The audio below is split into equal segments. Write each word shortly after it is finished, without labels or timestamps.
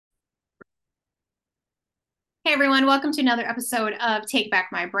Hey everyone, welcome to another episode of Take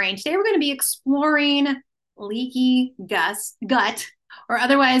Back My Brain. Today we're going to be exploring leaky gut, or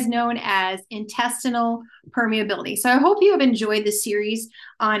otherwise known as intestinal permeability. So I hope you have enjoyed this series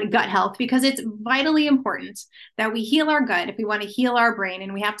on gut health because it's vitally important that we heal our gut if we want to heal our brain,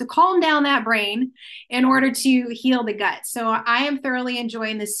 and we have to calm down that brain in order to heal the gut. So I am thoroughly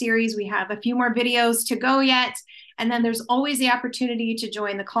enjoying this series. We have a few more videos to go yet. And then there's always the opportunity to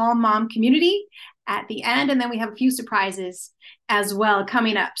join the Calm Mom community at the end. And then we have a few surprises as well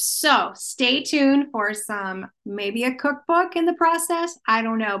coming up. So stay tuned for maybe a cookbook in the process. I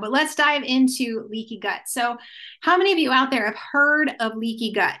don't know, but let's dive into leaky gut. So how many of you out there have heard of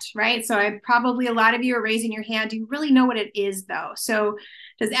leaky gut, right? So probably a lot of you are raising your hand. Do you really know what it is though? So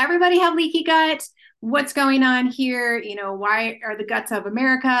does everybody have leaky gut? What's going on here? Why are the guts of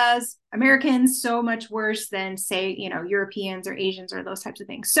Americans so much worse than, say, Europeans or Asians or those types of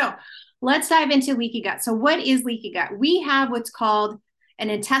things? So let's dive into leaky gut. So what is leaky gut? We have what's called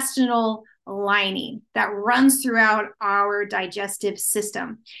an intestinal lining that runs throughout our digestive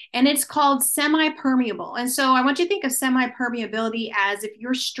system, and it's called semi-permeable. And so I want you to think of semi-permeability as if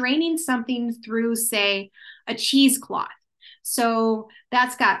you're straining something through, say, a cheesecloth. So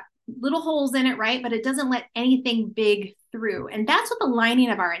that's got little holes in it, right? But it doesn't let anything big through. And that's what the lining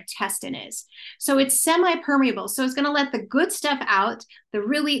of our intestine is. So it's semi-permeable. So it's going to let the good stuff out,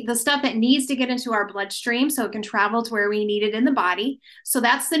 the stuff that needs to get into our bloodstream so it can travel to where we need it in the body. So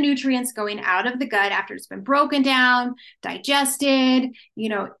that's the nutrients going out of the gut after it's been broken down, digested,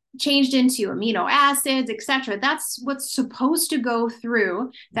 changed into amino acids, etc. That's what's supposed to go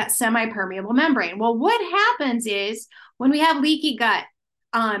through that semi-permeable membrane. Well, what happens is when we have leaky gut,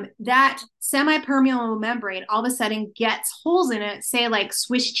 that semi-permeable membrane all of a sudden gets holes in it, say like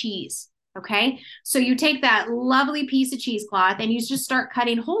Swiss cheese. Okay. So you take that lovely piece of cheesecloth and you just start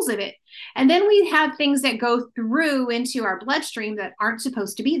cutting holes of it. And then we have things that go through into our bloodstream that aren't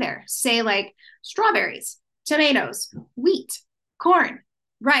supposed to be there. Say like strawberries, tomatoes, wheat, corn,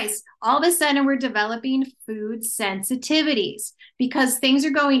 rice. All of a sudden we're developing food sensitivities because things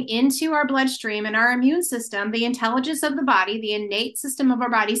are going into our bloodstream, and our immune system, the intelligence of the body, the innate system of our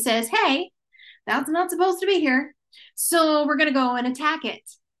body says, hey, that's not supposed to be here. So we're going to go and attack it.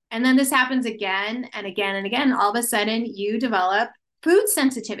 And then this happens again and again and again. All of a sudden you develop food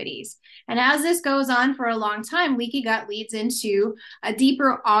sensitivities. And as this goes on for a long time, leaky gut leads into a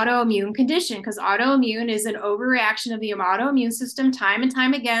deeper autoimmune condition, because autoimmune is an overreaction of the autoimmune system time and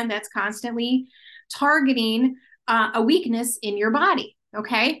time again that's constantly targeting a weakness in your body.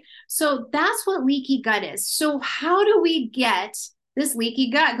 Okay. So that's what leaky gut is. So how do we get this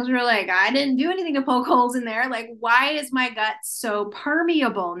leaky gut? Because we're like, I didn't do anything to poke holes in there. Like, why is my gut so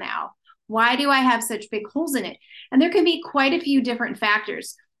permeable now? Why do I have such big holes in it? And there can be quite a few different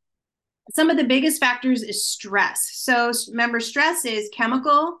factors. Some of the biggest factors is stress. So remember, stress is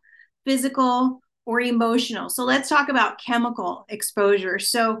chemical, physical, or emotional. So let's talk about chemical exposure.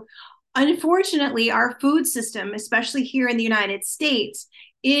 So unfortunately, our food system, especially here in the United States,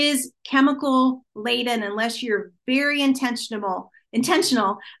 is chemical laden unless you're very intentional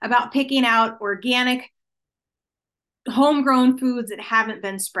about picking out organic, homegrown foods that haven't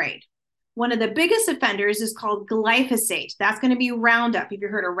been sprayed. One of the biggest offenders is called glyphosate. That's going to be Roundup. If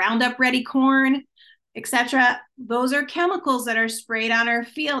you've heard of Roundup Ready corn, etc., those are chemicals that are sprayed on our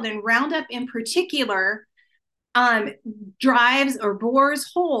field. And Roundup in particular drives or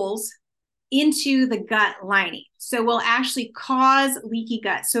bores holes into the gut lining. So will actually cause leaky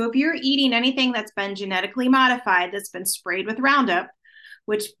gut. So if you're eating anything that's been genetically modified, that's been sprayed with Roundup,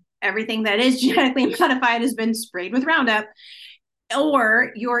 which everything that is genetically modified has been sprayed with Roundup,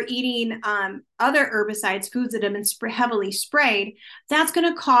 or you're eating other herbicides, foods that have been heavily sprayed, that's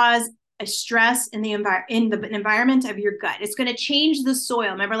going to cause a stress in the environment of your gut. It's going to change the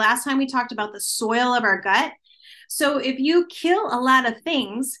soil. Remember last time we talked about the soil of our gut? So if you kill a lot of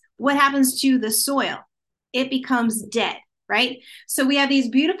things, what happens to the soil? It becomes dead, right? So we have these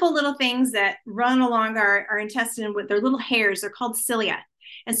beautiful little things that run along our intestine with their little hairs. They're called cilia.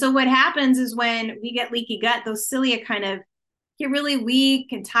 And so what happens is when we get leaky gut, those cilia kind of get really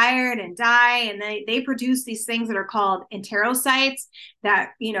weak and tired and die, and they produce these things that are called enterocytes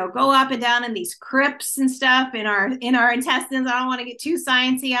that go up and down in these crypts and stuff in our intestines. I don't want to get too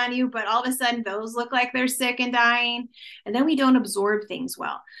sciencey on you, but all of a sudden those look like they're sick and dying, and then we don't absorb things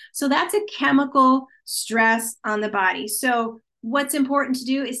well. So that's a chemical stress on the body. So what's important to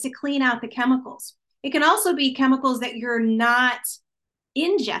do is to clean out the chemicals. It can also be chemicals that you're not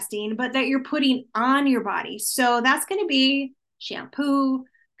ingesting, but that you're putting on your body. So that's going to be shampoo,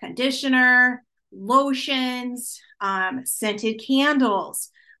 conditioner, lotions, scented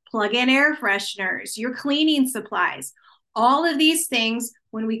candles, plug-in air fresheners, your cleaning supplies, all of these things,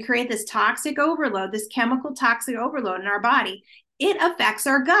 when we create this toxic overload, this chemical toxic overload in our body, it affects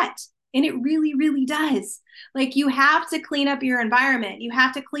our gut. And it really, really does. Like, you have to clean up your environment. You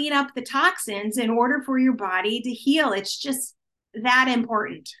have to clean up the toxins in order for your body to heal. It's just that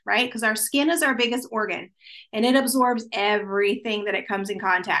important, right? Because our skin is our biggest organ and it absorbs everything that it comes in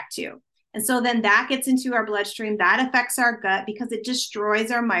contact to. And so then that gets into our bloodstream. That affects our gut because it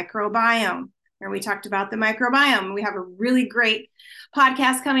destroys our microbiome. And we talked about the microbiome. We have a really great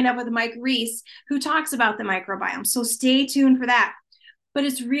podcast coming up with Mike Reese, who talks about the microbiome. So stay tuned for that. But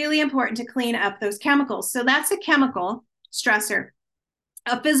it's really important to clean up those chemicals. So that's a chemical stressor.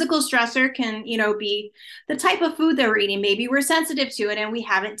 A physical stressor can, be the type of food that we're eating. Maybe we're sensitive to it and we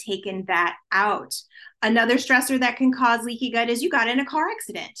haven't taken that out. Another stressor that can cause leaky gut is you got in a car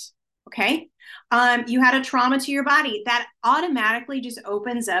accident. Okay. You had a trauma to your body that automatically just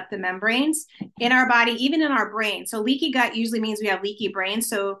opens up the membranes in our body, even in our brain. So leaky gut usually means we have leaky brain.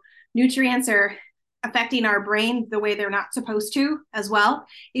 So nutrients are affecting our brain the way they're not supposed to as well.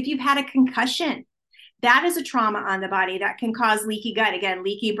 If you've had a concussion, that is a trauma on the body that can cause leaky gut. Again,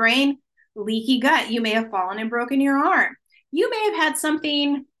 leaky brain, leaky gut. You may have fallen and broken your arm. You may have had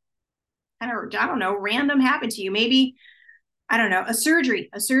something, random happen to you. Maybe, a surgery.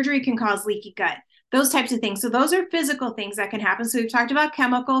 A surgery can cause leaky gut. Those types of things. So those are physical things that can happen. So we've talked about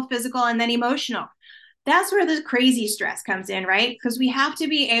chemical, physical, and then emotional. That's where the crazy stress comes in, right? Because we have to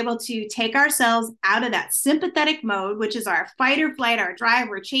be able to take ourselves out of that sympathetic mode, which is our fight or flight, our drive,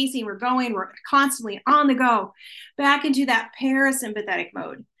 we're chasing, we're going, we're constantly on the go, back into that parasympathetic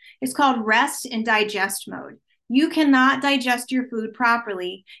mode. It's called rest and digest mode. You cannot digest your food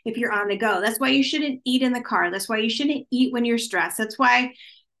properly if you're on the go. That's why you shouldn't eat in the car. That's why you shouldn't eat when you're stressed. That's why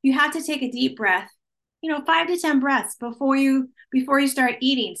you have to take a deep breath, 5 to 10 breaths before you start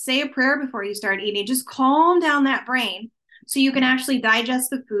eating. Say a prayer before you start eating. Just calm down that brain so you can actually digest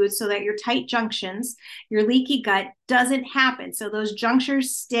the food so that your tight junctions, your leaky gut doesn't happen. So those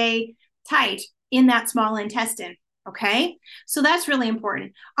junctures stay tight in that small intestine. Okay. So that's really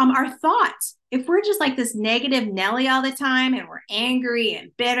important. Our thoughts, if we're just like this negative Nelly all the time and we're angry and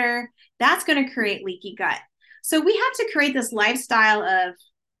bitter, that's going to create leaky gut. So we have to create this lifestyle of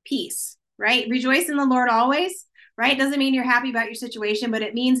peace, right? Rejoice in the Lord always, right? Doesn't mean you're happy about your situation, but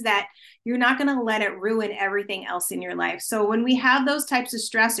it means that you're not going to let it ruin everything else in your life. So when we have those types of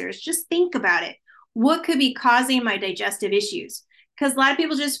stressors, just think about it. What could be causing my digestive issues? Because a lot of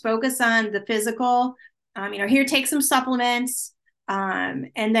people just focus on the physical, here, take some supplements,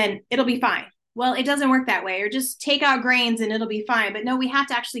 and then it'll be fine. Well, it doesn't work that way. Or just take out grains and it'll be fine. But no, we have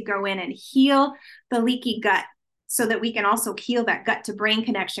to actually go in and heal the leaky gut, so that we can also heal that gut to brain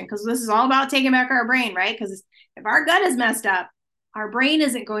connection. Because this is all about taking back our brain, right? Because if our gut is messed up, our brain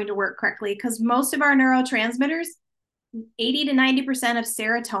isn't going to work correctly, because most of our neurotransmitters, 80 to 90% of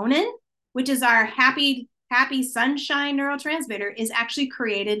serotonin, which is our happy sunshine neurotransmitter, is actually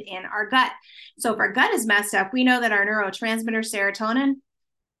created in our gut. So if our gut is messed up, we know that our neurotransmitter serotonin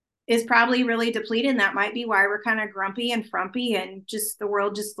is probably really depleted. And that might be why we're kind of grumpy and frumpy and just the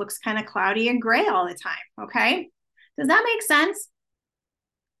world just looks kind of cloudy and gray all the time. Okay. Does that make sense?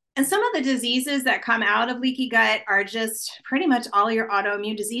 And some of the diseases that come out of leaky gut are just pretty much all your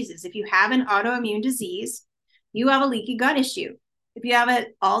autoimmune diseases. If you have an autoimmune disease, you have a leaky gut issue. If you have an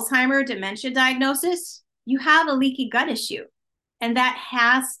Alzheimer's dementia diagnosis, you have a leaky gut issue. And that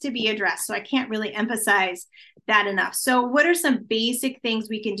has to be addressed. So I can't really emphasize that enough. So what are some basic things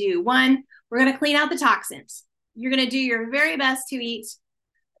we can do? One, we're going to clean out the toxins. You're going to do your very best to eat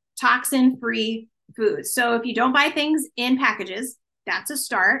toxin-free foods. So if you don't buy things in packages, that's a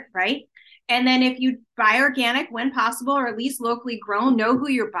start, right? And then if you buy organic when possible, or at least locally grown, know who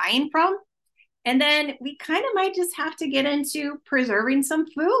you're buying from. And then we kind of might just have to get into preserving some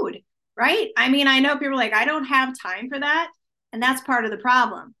food, right? I know people are like, I don't have time for that. And that's part of the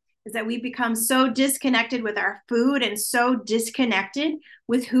problem, is that we've become so disconnected with our food and so disconnected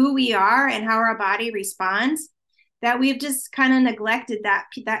with who we are and how our body responds, that we've just kind of neglected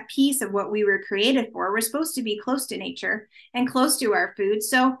that piece of what we were created for. We're supposed to be close to nature and close to our food.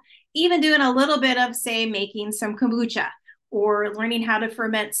 So even doing a little bit of, say, making some kombucha, or learning how to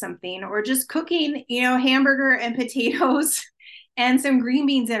ferment something, or just cooking, hamburger and potatoes and some green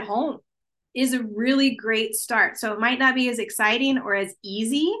beans at home is a really great start. So it might not be as exciting or as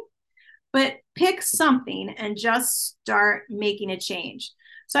easy, but pick something and just start making a change.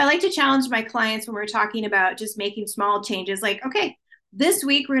 So I like to challenge my clients when we're talking about just making small changes, like, okay, this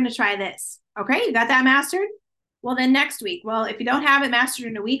week we're going to try this. Okay, you got that mastered? Well, then next week, well, if you don't have it mastered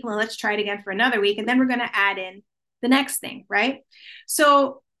in a week, well, let's try it again for another week. And then we're going to add in the next thing, right?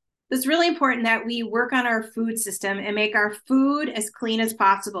 So it's really important that we work on our food system and make our food as clean as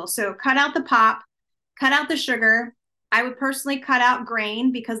possible. So cut out the pop, cut out the sugar. I would personally cut out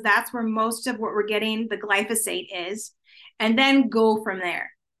grain because that's where most of what we're getting the glyphosate is, and then go from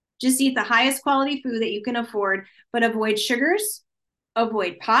there. Just eat the highest quality food that you can afford, but avoid sugars,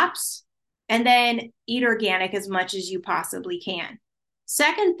 avoid pops, and then eat organic as much as you possibly can.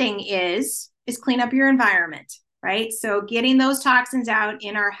 Second thing is clean up your environment, right? So getting those toxins out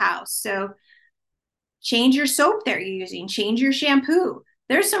in our house. So change your soap that you're using, change your shampoo.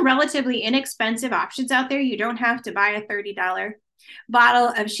 There's some relatively inexpensive options out there. You don't have to buy a $30 bottle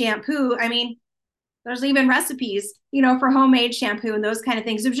of shampoo. I mean, there's even recipes, for homemade shampoo and those kind of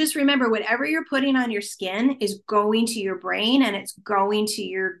things. So just remember, whatever you're putting on your skin is going to your brain and it's going to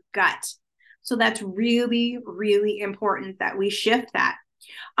your gut. So that's really, really important that we shift that.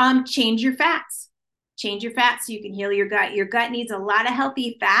 Change your fats. Change your fats so you can heal your gut. Your gut needs a lot of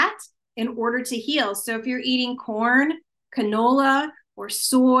healthy fat in order to heal. So if you're eating corn, canola, or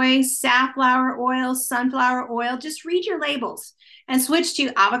soy, safflower oil, sunflower oil, just read your labels and switch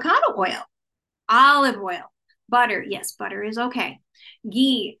to avocado oil, olive oil, butter. Yes, butter is okay.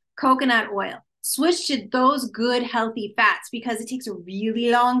 Ghee, coconut oil. Switch to those good, healthy fats because it takes a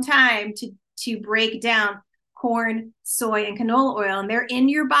really long time to break down corn, soy, and canola oil. And they're in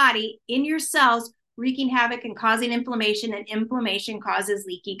your body, in your cells, wreaking havoc and causing inflammation, and inflammation causes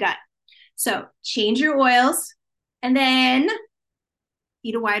leaky gut. So change your oils and then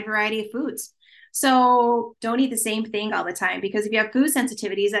eat a wide variety of foods. So don't eat the same thing all the time, because if you have food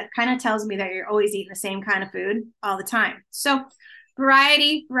sensitivities, that kind of tells me that you're always eating the same kind of food all the time. So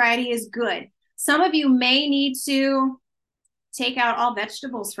variety is good. Some of you may need to take out all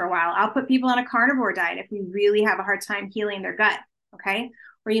vegetables for a while. I'll put people on a carnivore diet if we really have a hard time healing their gut, okay?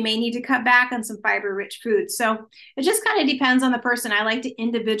 Or you may need to cut back on some fiber-rich foods. So it just kind of depends on the person. I like to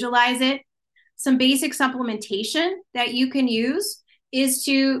individualize it. Some basic supplementation that you can use is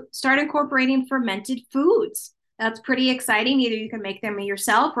to start incorporating fermented foods. That's pretty exciting. Either you can make them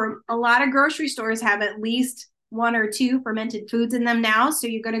yourself, or a lot of grocery stores have at least 1 or 2 fermented foods in them now. So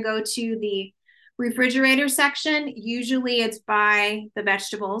you're going to go to the refrigerator section. Usually it's by the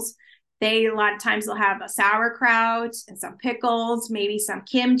vegetables. A lot of times they'll have a sauerkraut and some pickles, maybe some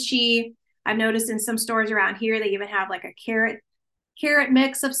kimchi. I've noticed in some stores around here, they even have like a carrot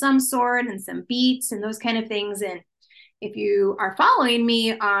mix of some sort and some beets and those kind of things. And if you are following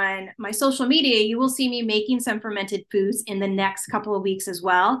me on my social media, you will see me making some fermented foods in the next couple of weeks as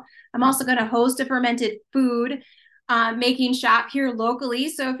well. I'm also going to host a fermented food making shop here locally.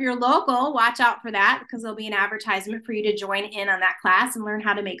 So if you're local, watch out for that, because there'll be an advertisement for you to join in on that class and learn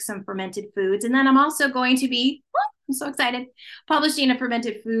how to make some fermented foods. And then I'm also going to be, I'm so excited, publishing a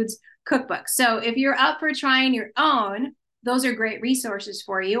fermented foods cookbook. So if you're up for trying your own, those are great resources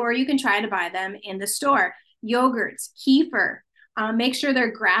for you, or you can try to buy them in the store. Yogurts, kefir, make sure they're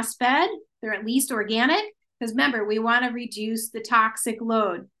grass-fed, they're at least organic, because remember, we want to reduce the toxic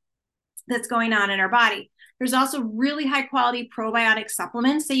load that's going on in our body. There's also really high quality probiotic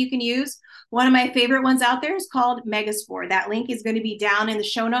supplements that you can use. One of my favorite ones out there is called Megaspore. That link is going to be down in the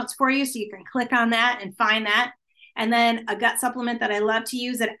show notes for you, so you can click on that and find that. And then a gut supplement that I love to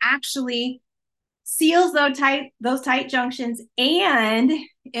use that actually seals those tight junctions, and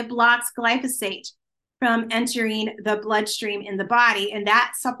it blocks glyphosate from entering the bloodstream in the body. And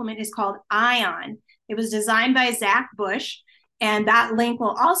that supplement is called Ion. It was designed by Zach Bush, and that link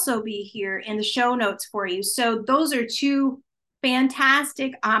will also be here in the show notes for you. So those are 2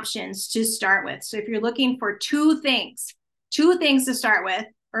 fantastic options to start with. So if you're looking for 2 things to start with,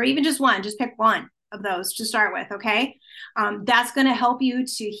 or even just one, just pick one of those to start with, okay? That's going to help you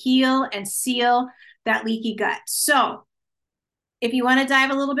to heal and seal that leaky gut. So if you want to dive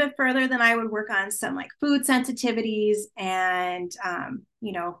a little bit further, then I would work on some like food sensitivities and,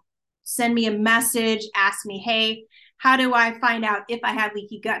 send me a message, ask me, hey, how do I find out if I have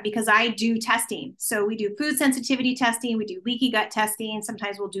leaky gut? Because I do testing. So we do food sensitivity testing, we do leaky gut testing.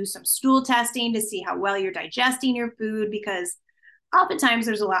 Sometimes we'll do some stool testing to see how well you're digesting your food, because oftentimes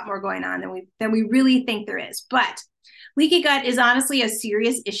there's a lot more going on than we really think there is. But leaky gut is honestly a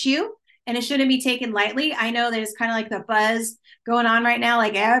serious issue, and it shouldn't be taken lightly. I know there's kind of like the buzz going on right now,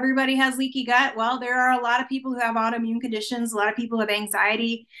 like everybody has leaky gut. Well, there are a lot of people who have autoimmune conditions, a lot of people have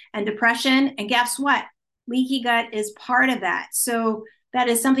anxiety and depression. And guess what? Leaky gut is part of that. So that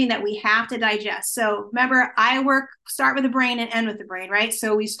is something that we have to digest. So remember, start with the brain and end with the brain, right?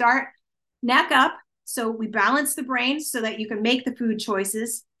 So we start neck up. So we balance the brain so that you can make the food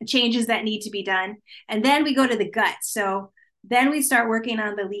choices, the changes that need to be done. And then we go to the gut. So Then we start working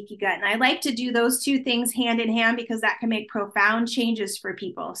on the leaky gut. And I like to do those two things hand in hand because that can make profound changes for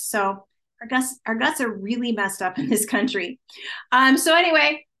people. So our guts are really messed up in this country. So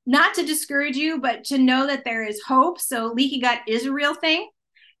anyway, not to discourage you, but to know that there is hope. So leaky gut is a real thing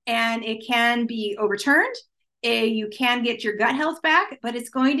and it can be overturned. You can get your gut health back, but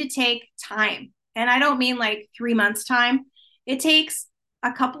it's going to take time. And I don't mean like 3 months time. It takes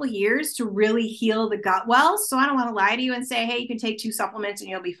a couple of years to really heal the gut well. So I don't want to lie to you and say, hey, you can take 2 supplements and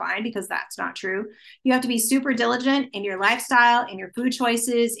you'll be fine, because that's not true. You have to be super diligent in your lifestyle, in your food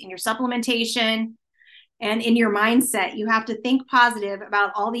choices, in your supplementation, and in your mindset. You have to think positive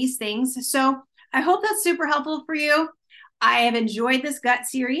about all these things. So I hope that's super helpful for you. I have enjoyed this gut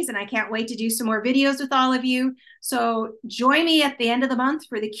series and I can't wait to do some more videos with all of you. So join me at the end of the month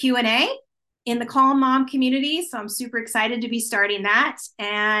for the Q&A in the Calm Mom community. So I'm super excited to be starting that.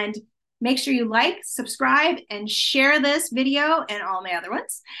 And make sure you like, subscribe, and share this video and all my other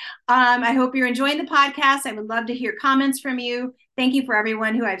ones. I hope you're enjoying the podcast. I would love to hear comments from you. Thank you for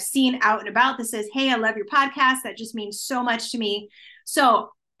everyone who I've seen out and about that says, hey, I love your podcast. That just means so much to me.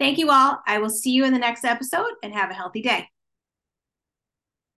 So thank you all. I will see you in the next episode and have a healthy day.